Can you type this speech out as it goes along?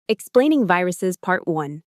Explaining Viruses Part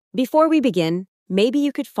 1. Before we begin, maybe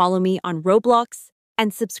you could follow me on Roblox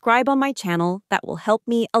and subscribe on my channel. That will help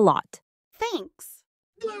me a lot. Thanks.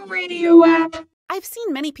 Blue Radio app. I've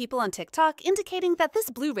seen many people on TikTok indicating that this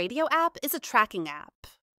Blue Radio app is a tracking app,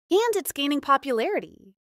 and it's gaining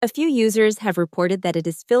popularity. A few users have reported that it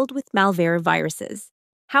is filled with malware viruses.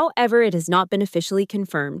 However, it has not been officially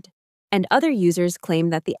confirmed. And other users claim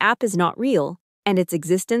that the app is not real, and its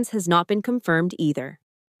existence has not been confirmed either.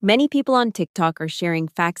 Many people on TikTok are sharing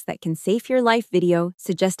facts that can save your life video,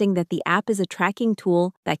 suggesting that the app is a tracking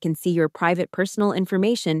tool that can see your private personal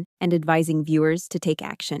information and advising viewers to take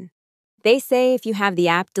action. They say if you have the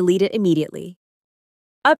app, delete it immediately.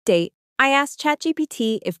 Update: I asked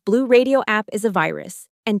ChatGPT if Blue Radio app is a virus,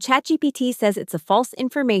 and ChatGPT says it's a false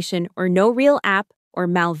information or no real app or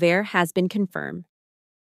malware has been confirmed.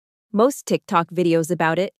 Most TikTok videos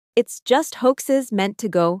about it, it's just hoaxes meant to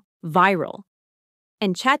go viral.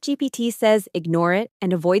 And ChatGPT says ignore it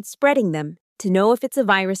and avoid spreading them. To know if it's a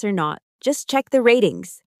virus or not, just check the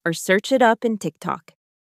ratings or search it up in TikTok.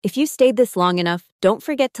 If you stayed this long enough, don't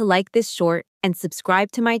forget to like this short and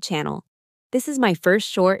subscribe to my channel. This is my first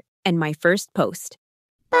short and my first post.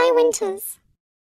 Bye, Winters.